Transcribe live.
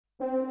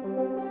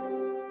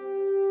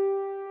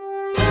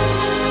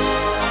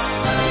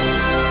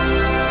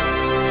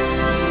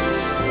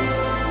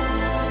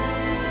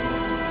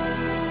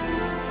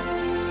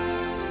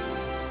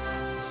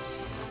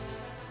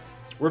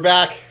We're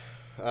back.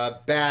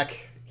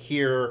 Back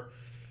here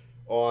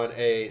on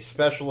a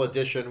special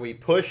edition. We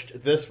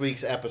pushed this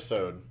week's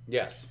episode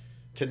Yes.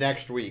 to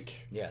next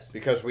week. Yes.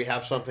 Because we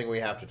have something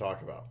we have to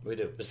talk about. We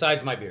do.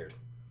 Besides my beard.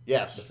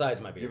 Yes. Besides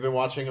my beard. You've been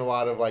watching a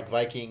lot of like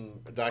Viking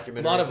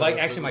documentaries. A lot of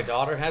Vikings. Actually, my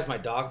daughter has. My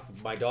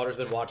daughter's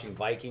been watching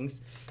Vikings,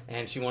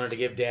 and she wanted to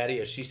give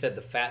Daddy, as she said,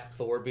 the fat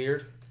Thor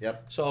beard.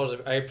 Yep.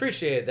 So I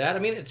appreciated that. I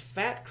mean, it's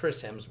fat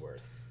Chris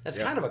Hemsworth. That's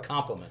kind of a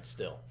compliment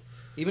still.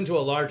 Even to a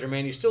larger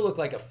man, you still look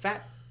like a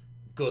fat,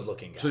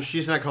 good-looking guy. So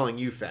she's not calling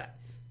you fat.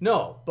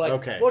 No, but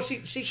okay. Well,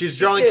 she's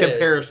drawing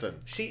comparison.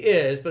 She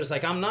is, but it's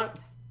like I'm not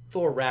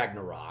Thor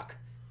Ragnarok.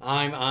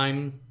 I'm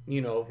I'm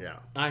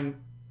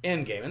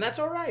Endgame, and that's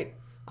all right.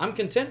 I'm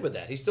content with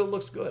that. He still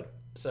looks good.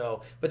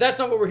 So, but that's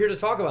not what we're here to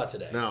talk about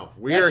today. No,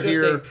 That's just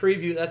a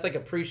preview. That's like a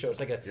pre-show. It's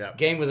like a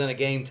game within a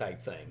game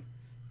type thing.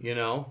 You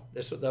know,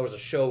 that was a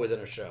show within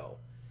a show.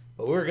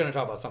 But we're going to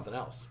talk about something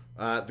else.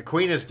 The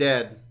Queen is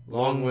dead.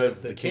 Long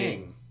live the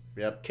King.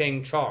 Yep.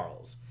 King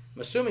Charles.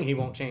 I'm assuming he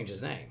won't change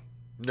his name.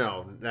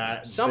 No,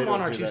 some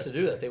monarchs used to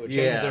do that. They would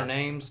change their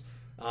names.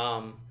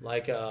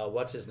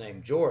 What's his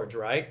name? George,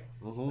 right?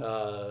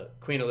 Mm-hmm.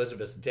 Queen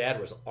Elizabeth's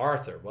dad was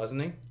Arthur,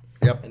 wasn't he?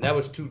 Yep. And that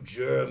was too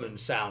German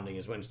sounding,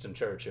 as Winston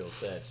Churchill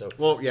said. So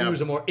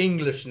choose a more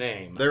English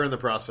name. They're in the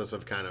process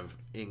of kind of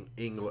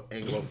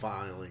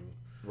Anglophiling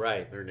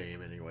their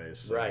name anyways.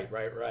 So.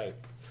 Right.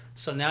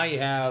 So now you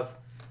have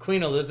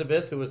Queen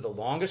Elizabeth, who was the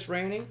longest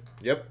reigning.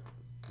 Yyep.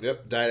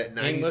 Died at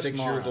 96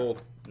 years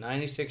old.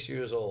 96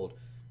 years old.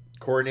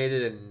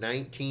 Coronated in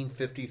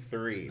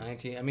 1953.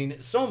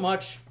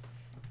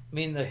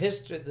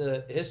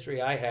 The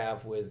history I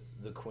have with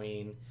the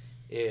Queen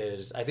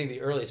is, I think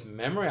the earliest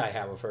memory I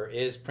have of her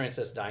is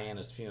Princess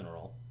Diana's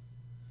funeral.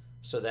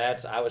 So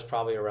I was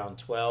probably around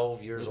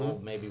 12 years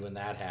old maybe when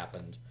that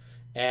happened.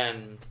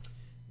 And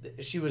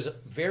she was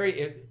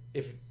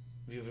if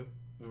you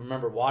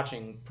remember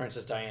watching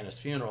Princess Diana's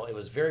funeral, it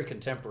was very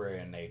contemporary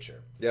in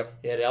nature. Yep.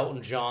 It had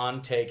Elton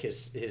John take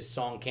his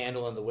song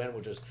Candle in the Wind,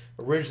 which was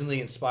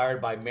originally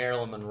inspired by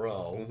Marilyn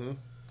Monroe. Mm-hmm.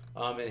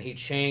 And he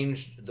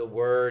changed the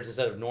words,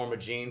 instead of Norma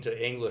Jean,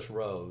 to English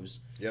Rose.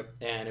 Yep.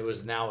 And it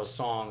was now a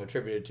song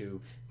attributed to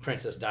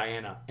Princess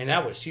Diana. And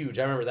that was huge.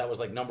 I remember that was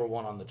like number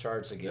one on the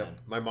charts again. Yep.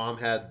 My mom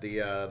had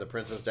the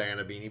Princess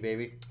Diana Beanie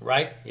Baby.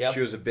 Right. Yep. She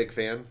was a big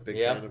fan of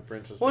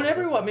Princess Diana. Well, and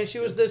everyone, she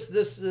was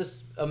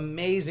this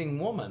amazing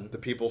woman. The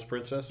People's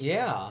Princess?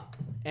 Yeah.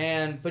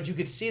 But you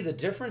could see the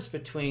difference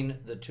between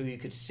the two. You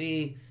could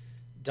see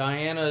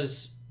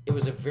Diana's, it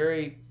was a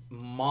very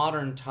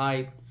modern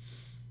type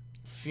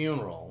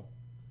funeral,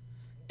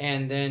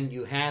 and then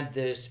you had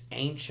this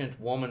ancient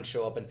woman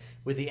show up, and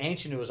with the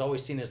ancient it was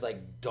always seen as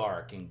like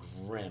dark and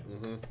grim.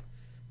 Mm-hmm.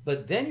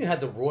 But then you had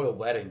the royal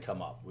wedding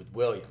come up with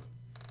William,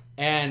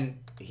 and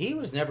he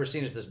was never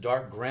seen as this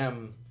dark,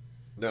 grim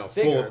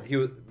figure.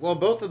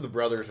 Both of the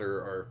brothers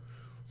are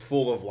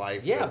full of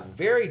life.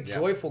 Very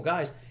joyful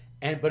guys,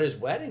 but his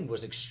wedding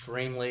was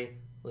extremely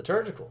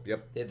liturgical.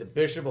 Yep. They had the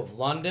Bishop of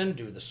London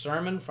do the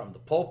sermon from the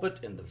pulpit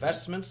in the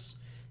vestments.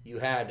 You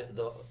had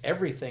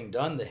everything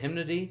done, the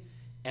hymnody,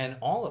 and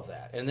all of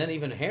that. And then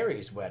even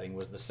Harry's wedding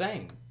was the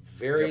same,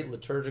 very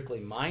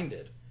liturgically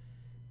minded.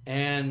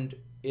 And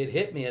it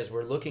hit me as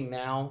we're looking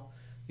now.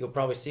 You'll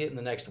probably see it in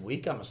the next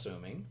week, I'm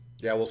assuming.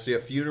 Yeah, we'll see a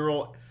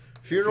funeral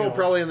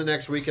probably in the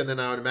next week, and then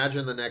I would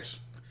imagine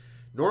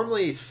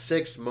normally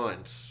 6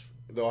 months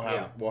we'll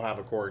have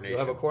a coronation.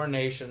 We'll have a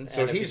coronation.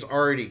 So he's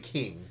already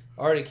king.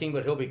 Already king,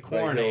 but he'll be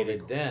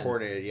coronated then.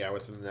 Coronated,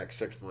 within the next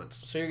 6 months.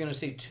 So you're going to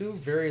see two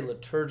very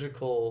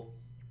liturgical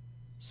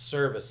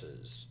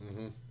services.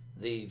 Mm-hmm.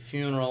 The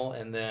funeral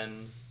and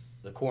then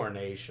the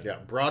coronation. Yeah,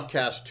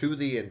 broadcast to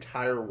the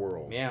entire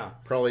world. Yeah.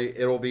 Probably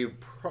it'll be,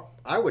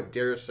 I would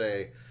dare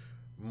say,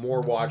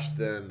 more watched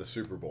than the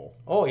Super Bowl.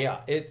 Oh,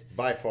 yeah.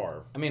 By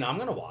far. I mean, I'm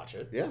going to watch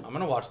it. Yeah. I'm going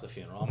to watch the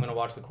funeral. I'm going to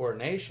watch the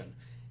coronation.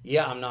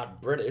 Yeah, I'm not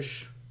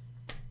British.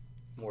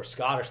 More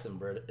Scottish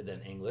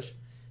than English.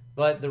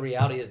 But the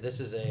reality is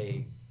this is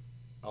a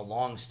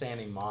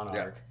long-standing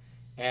monarch.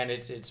 Yeah. And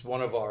it's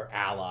one of our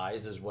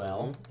allies as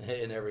well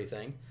in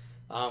everything.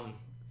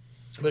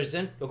 But it's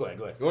in... Oh, go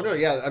ahead. Well, no,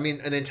 yeah. I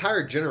mean, an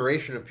entire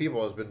generation of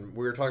people has been...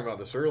 We were talking about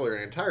this earlier.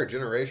 An entire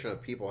generation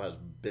of people has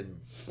been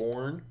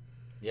born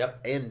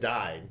and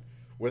died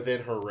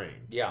within her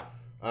reign. Yeah.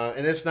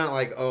 And it's not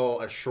like,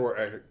 a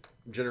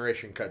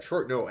generation cut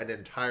short. No, an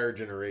entire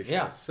generation.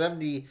 Yeah.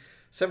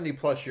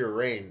 70-plus year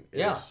reign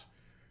is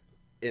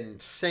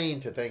insane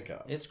to think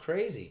of. It's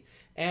crazy.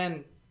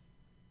 And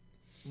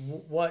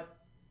what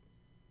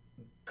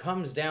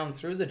comes down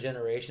through the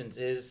generations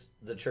is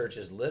the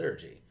church's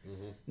liturgy.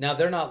 Mm-hmm. Now,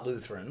 they're not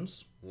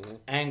Lutherans,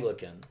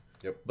 Anglican.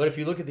 Yep. But if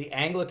you look at the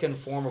Anglican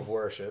form of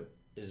worship,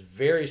 is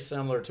very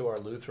similar to our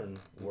Lutheran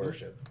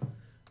worship.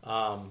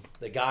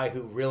 The guy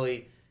who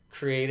really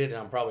created, and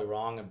I'm probably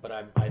wrong, but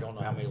I don't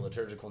know how many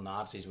liturgical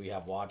Nazis we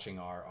have watching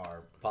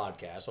our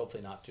podcast.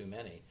 Hopefully not too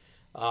many.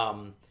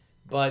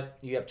 But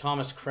you have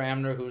Thomas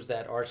Cranmer, who's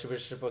that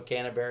Archbishop of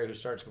Canterbury, who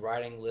starts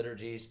writing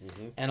liturgies.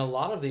 Mm-hmm. And a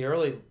lot of the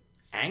early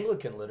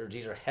Anglican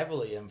liturgies are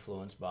heavily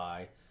influenced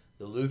by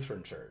the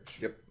Lutheran Church.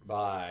 Yep.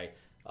 By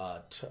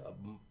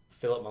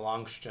Philip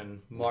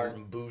Melanchthon,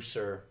 Martin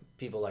Bucer,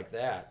 people like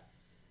that.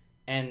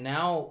 And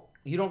now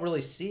you don't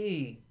really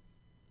see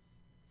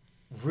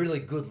really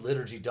good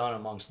liturgy done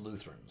amongst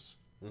Lutherans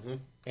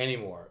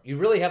anymore. You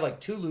really have like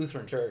two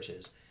Lutheran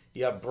churches.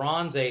 You have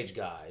Bronze Age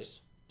guys.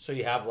 So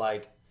you have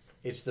like,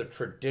 it's the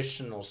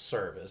traditional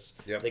service.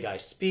 Yep. The guy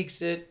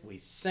speaks it, we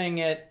sing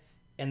it,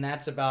 and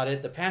that's about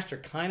it. The pastor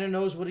kind of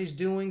knows what he's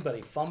doing, but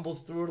he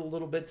fumbles through it a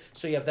little bit.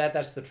 So you have that.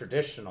 That's the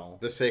traditional.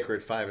 The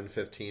sacred 5 and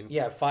 15.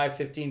 Yeah,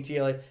 5-15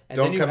 TLA. And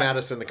Don't come at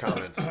us in the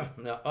comments.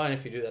 No, and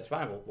if you do, that's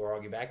fine. We'll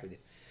argue back with you.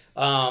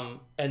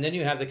 And then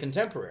you have the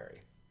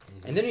contemporary.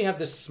 And then you have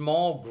this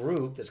small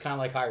group that's kind of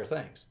like Higher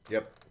Things.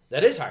 Yep.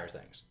 That is Higher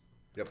Things.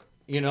 Yep.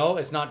 You know,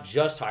 it's not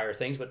just Higher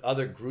Things, but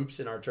other groups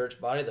in our church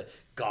body, the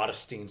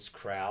Gottesdienst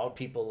crowd,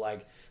 people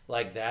like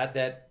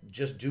that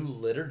just do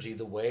liturgy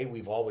the way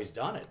we've always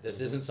done it.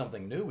 This isn't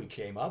something new we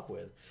came up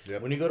with.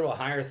 Yep. When you go to a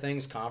Higher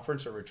Things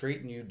conference or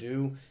retreat and you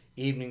do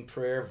evening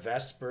prayer,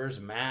 vespers,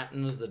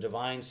 matins, the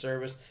divine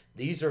service,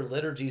 these are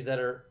liturgies that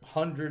are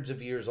hundreds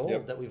of years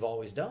old that we've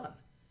always done.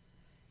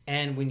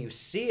 And when you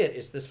see it,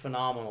 it's this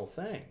phenomenal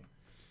thing.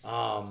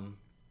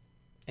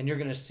 And you're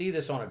going to see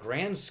this on a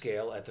grand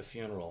scale at the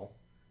funeral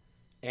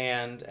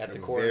and at the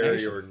coronation.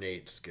 Very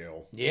ornate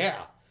scale.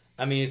 Yeah.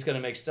 I mean, it's going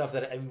to make stuff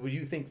that, would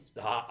you think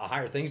a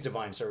Higher Things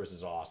divine service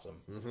is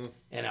awesome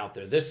and out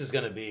there. This is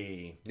going to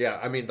be... Yeah,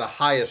 I mean, the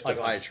highest like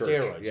of on high church.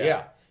 Steroids.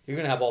 Yeah. You're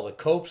going to have all the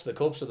copes. The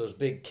copes are those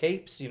big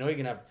capes. You know, you're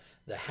going to have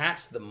the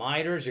hats, the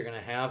miters. You're going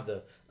to have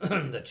the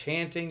the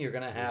chanting. You're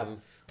going to have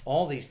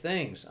all these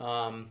things.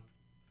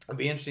 It'll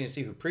be interesting to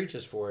see who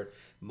preaches for it.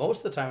 Most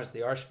of the time, it's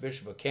the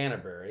Archbishop of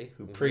Canterbury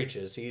who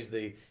preaches. He's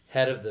the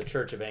head of the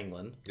Church of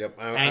England. Yep,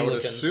 I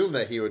would assume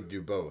that he would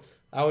do both.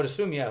 I would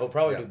assume, yeah, he'll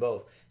probably do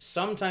both.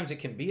 Sometimes it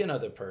can be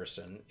another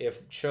person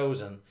if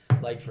chosen.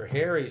 Like for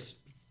Harry's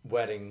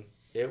wedding,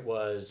 it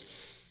was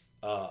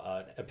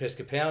an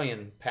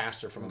Episcopalian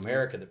pastor from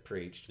America that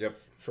preached. Yep.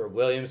 For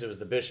Williams, it was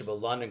the Bishop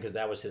of London because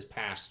that was his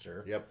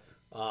pastor. Yep.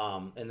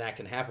 And that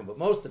can happen. But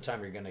most of the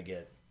time, you're going to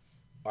get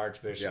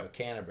Archbishop of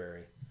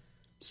Canterbury.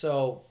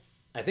 So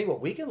I think what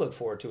we can look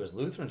forward to as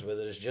Lutherans with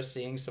it is just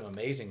seeing some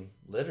amazing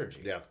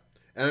liturgy. Yeah.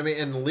 And I mean,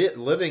 and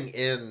living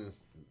in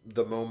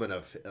the moment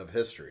of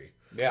history.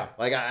 Yeah.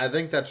 Like, I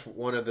think that's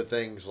one of the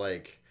things,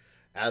 like,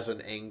 as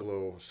an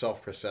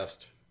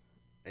self-professed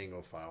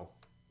Anglophile.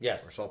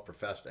 Yes. Or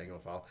self-professed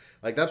Anglophile.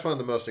 Like, that's one of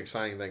the most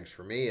exciting things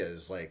for me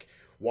is, like,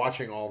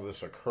 watching all of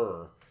this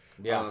occur.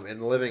 Yeah.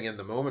 And living in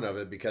the moment of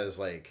it because,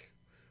 like,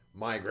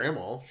 my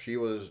grandma, she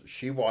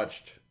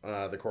watched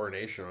the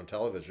coronation on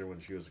television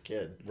when she was a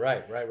kid.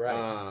 Right.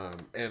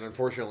 And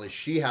unfortunately,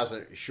 she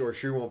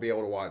won't be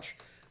able to watch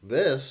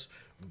this,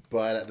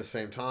 but at the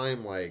same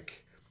time,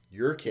 like,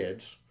 your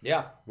kids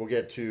will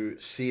get to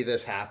see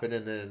this happen,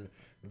 and then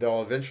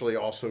they'll eventually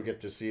also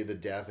get to see the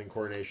death and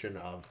coronation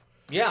of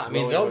I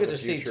mean, they'll get to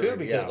see too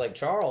because like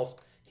Charles,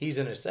 he's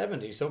in his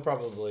 70s, he'll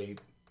probably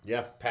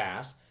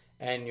pass,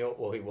 and he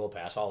will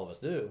pass, all of us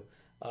do,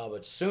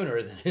 but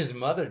sooner than his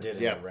mother did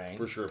in the reign.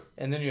 For sure.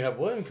 And then you have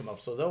William come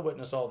up, so they'll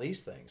witness all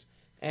these things.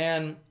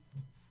 And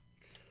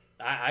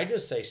I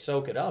just say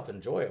soak it up,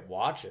 enjoy it,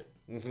 watch it.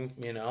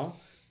 You know?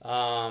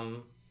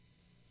 And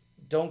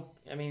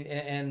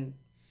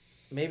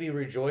maybe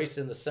rejoice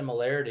in the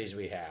similarities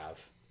we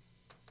have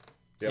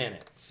in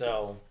it.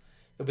 So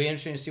it'll be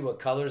interesting to see what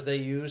colors they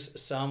use.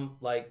 Some,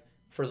 like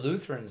for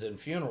Lutherans in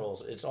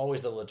funerals, it's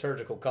always the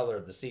liturgical color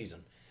of the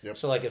season. Yep.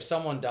 So like if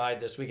someone died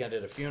this weekend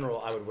at a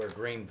funeral, I would wear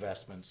green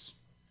vestments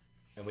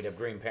and we'd have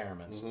green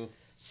paraments.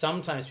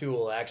 Sometimes people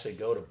will actually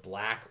go to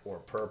black or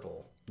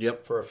purple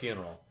for a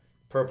funeral.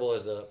 Purple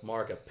is a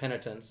mark of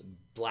penitence.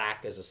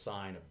 Black is a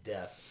sign of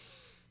death.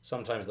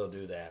 Sometimes they'll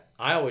do that.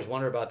 I always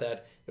wonder about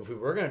that. If we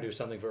were going to do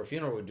something for a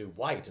funeral, we'd do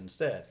white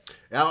instead.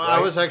 Yeah, I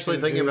was actually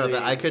thinking about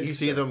that. I could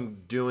see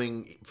them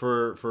doing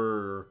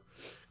for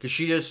because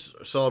she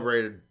just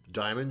celebrated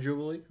Diamond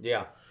Jubilee.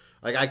 Yeah.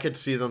 Like, I could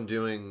see them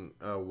doing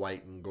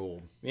white and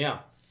gold. Yeah.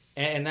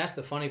 And that's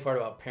the funny part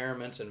about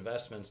paraments and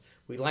vestments.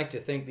 We like to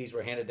think these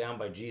were handed down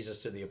by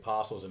Jesus to the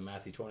apostles in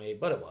Matthew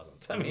 28, but it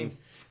wasn't. I mean,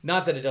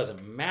 not that it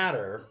doesn't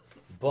matter,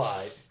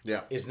 but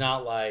it's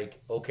not like,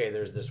 okay,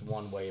 there's this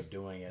one way of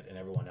doing it and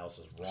everyone else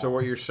is wrong. So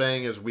what you're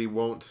saying is we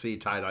won't see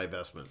tie-dye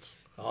vestments?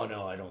 Oh,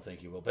 no, I don't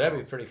think you will. But that'd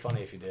be pretty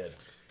funny if you did.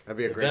 That'd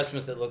be a great...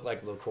 vestments that look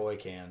like LaCroix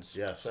cans.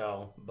 Yes.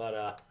 So,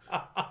 but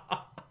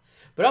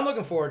I'm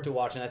looking forward to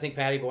watching. I think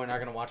Patty Boy and I are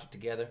going to watch it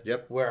together.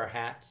 Yep. Wear our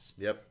hats.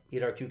 Yep.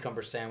 Eat our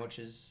cucumber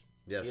sandwiches.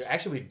 Yes.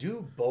 Actually, we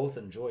do both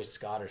enjoy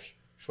Scottish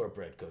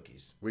shortbread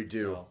cookies. We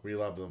do. So we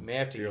love them. May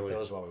have to eat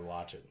those while we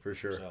watch it. For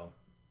sure. So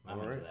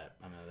I'm into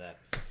that.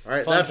 All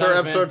right, that's our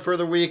episode for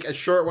the week. A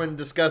short one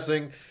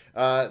discussing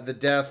the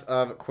death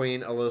of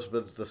Queen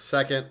Elizabeth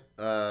II.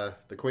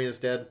 The Queen is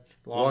dead.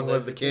 Long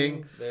live the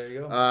King. There you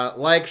go.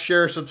 Like,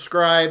 share,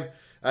 subscribe.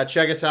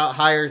 Check us out,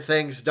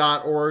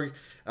 higherthings.org.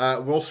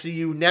 We'll see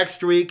you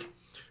next week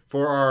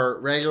for our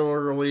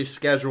regularly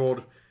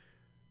scheduled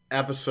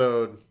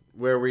episode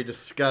where we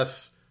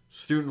discuss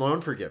student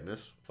loan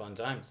forgiveness. Fun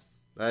times.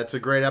 It's a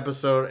great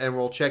episode, and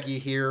we'll check you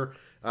here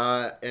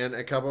in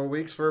a couple of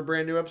weeks for a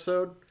brand new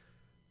episode.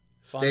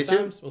 Stay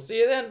tuned. We'll see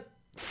you then.